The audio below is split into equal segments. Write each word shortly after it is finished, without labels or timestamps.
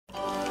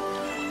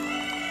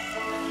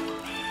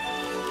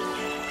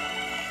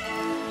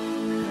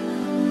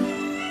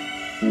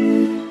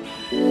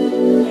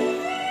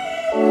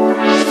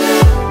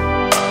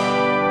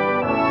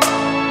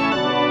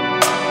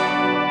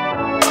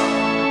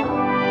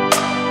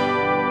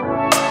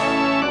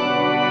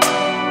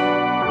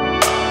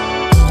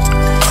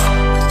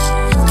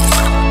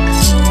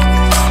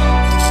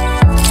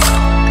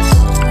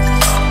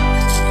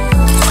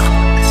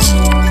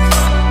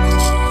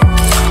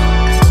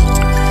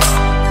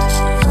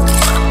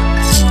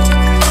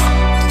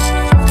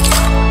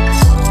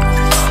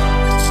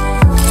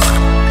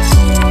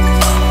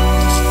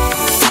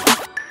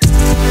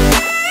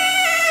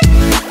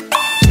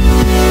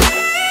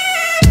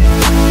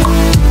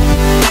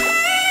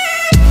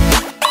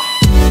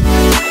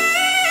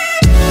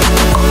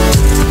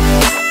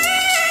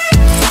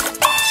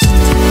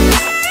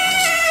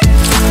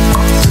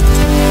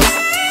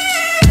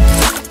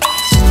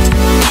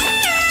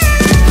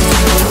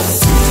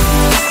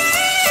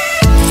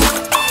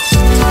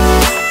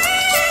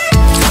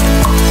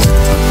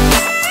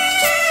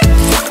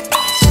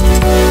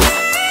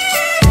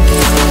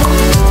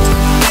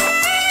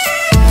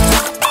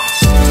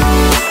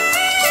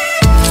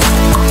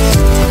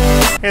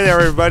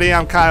everybody,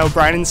 I'm Kyle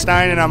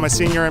Bridenstine and I'm a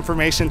Senior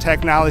Information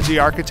Technology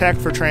Architect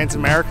for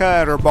Transamerica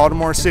at our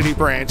Baltimore City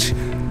branch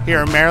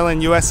here in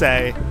Maryland,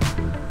 USA.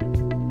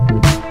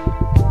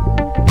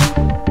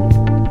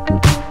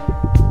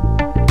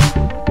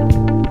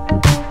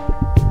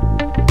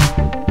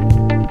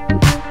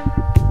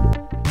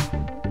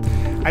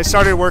 I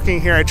started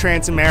working here at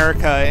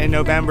Transamerica in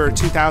November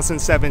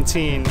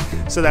 2017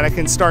 so that I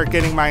can start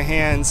getting my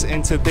hands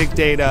into big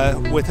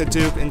data with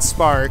Hadoop and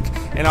Spark,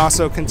 and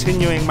also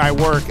continuing my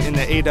work in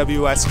the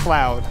AWS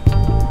cloud.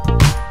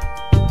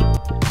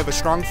 I have a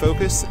strong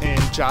focus in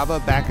Java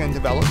backend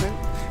development,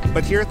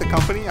 but here at the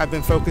company I've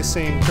been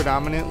focusing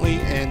predominantly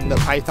in the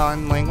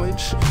Python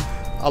language,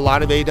 a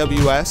lot of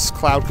AWS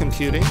cloud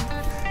computing,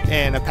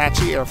 and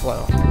Apache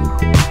Airflow.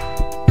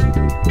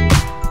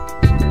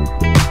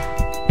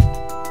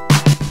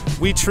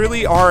 We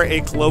truly are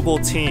a global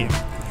team.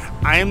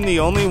 I am the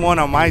only one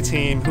on my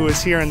team who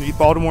is here in the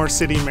Baltimore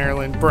City,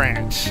 Maryland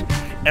branch.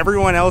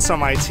 Everyone else on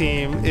my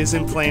team is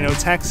in Plano,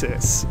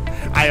 Texas.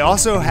 I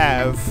also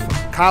have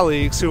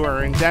colleagues who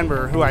are in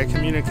Denver who I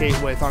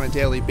communicate with on a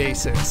daily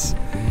basis.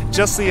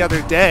 Just the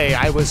other day,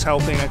 I was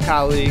helping a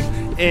colleague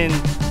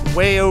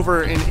way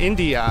over in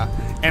India,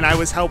 and I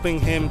was helping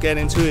him get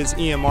into his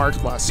EMR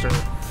cluster.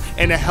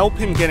 And to help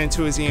him get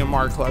into his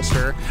EMR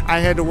cluster, I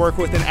had to work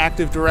with an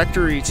Active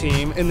Directory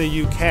team in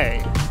the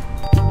UK.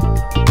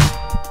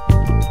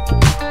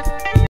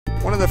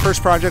 One of the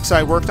first projects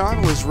I worked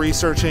on was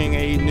researching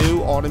a new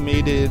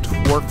automated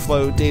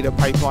workflow data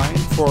pipeline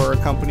for a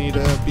company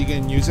to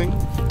begin using.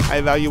 I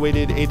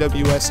evaluated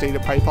AWS Data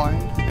Pipeline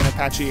and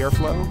Apache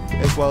Airflow,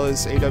 as well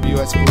as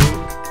AWS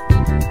Glue.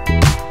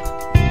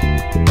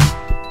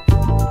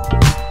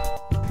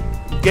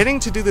 Getting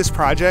to do this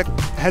project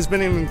has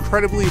been an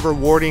incredibly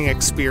rewarding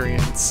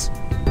experience.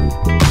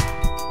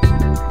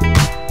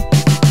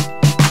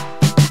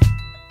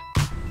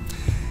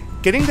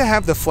 Getting to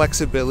have the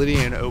flexibility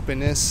and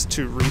openness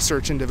to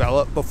research and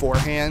develop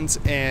beforehand,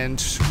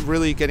 and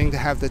really getting to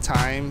have the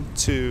time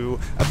to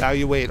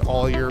evaluate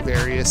all your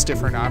various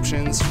different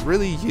options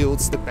really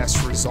yields the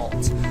best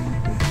result.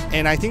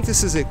 And I think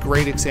this is a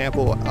great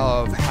example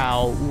of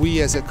how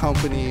we as a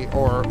company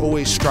are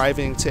always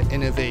striving to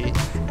innovate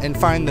and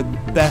find the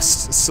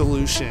best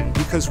solution,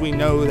 because we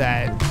know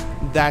that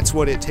that's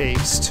what it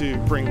takes to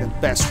bring the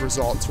best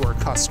result to our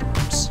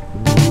customers.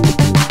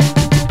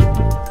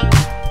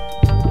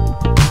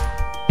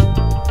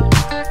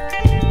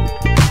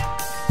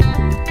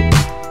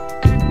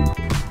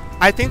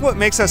 I think what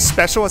makes us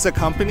special as a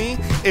company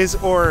is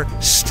our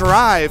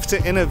strive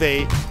to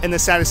innovate in the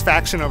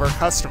satisfaction of our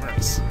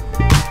customers.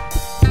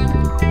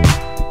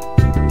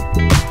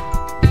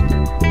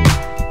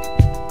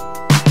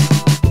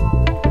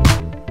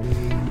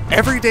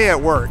 Every day at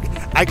work,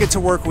 I get to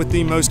work with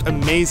the most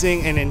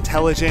amazing and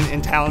intelligent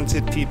and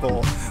talented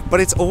people,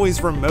 but it's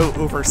always remote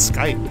over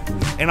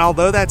Skype. And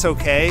although that's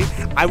okay,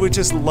 I would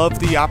just love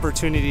the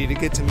opportunity to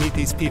get to meet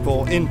these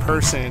people in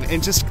person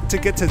and just to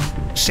get to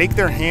shake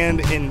their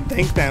hand and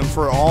thank them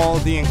for all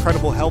the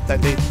incredible help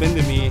that they've been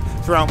to me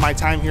throughout my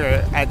time here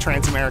at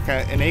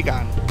Transamerica and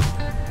Aegon.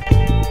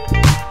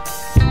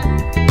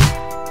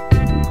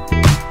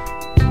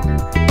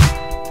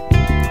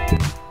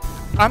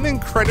 I'm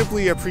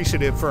incredibly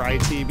appreciative for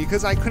IT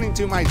because I couldn't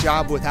do my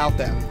job without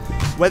them.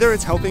 Whether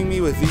it's helping me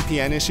with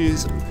VPN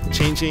issues,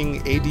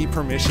 changing AD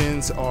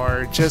permissions,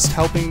 or just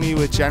helping me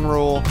with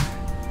general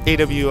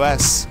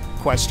AWS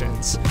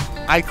questions,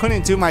 I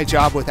couldn't do my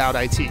job without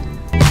IT.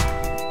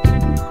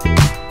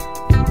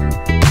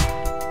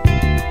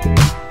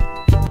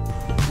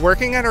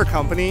 Working at our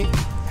company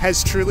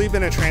has truly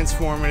been a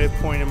transformative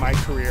point in my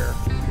career.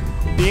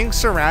 Being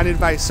surrounded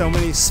by so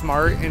many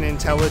smart and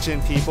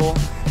intelligent people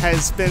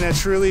has been a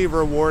truly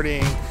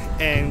rewarding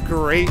and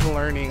great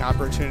learning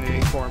opportunity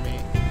for me.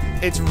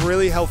 It's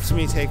really helped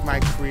me take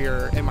my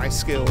career and my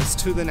skills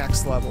to the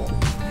next level.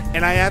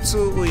 And I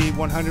absolutely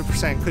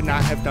 100% could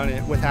not have done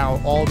it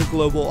without all the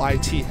global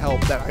IT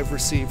help that I've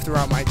received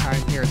throughout my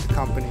time here at the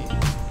company.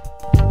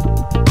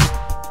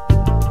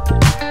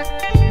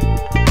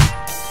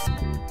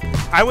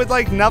 I would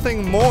like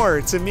nothing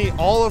more to meet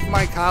all of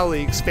my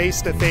colleagues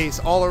face to face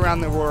all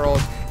around the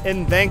world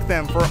and thank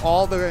them for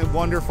all the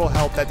wonderful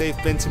help that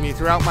they've been to me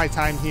throughout my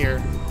time here.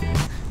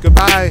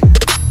 Goodbye.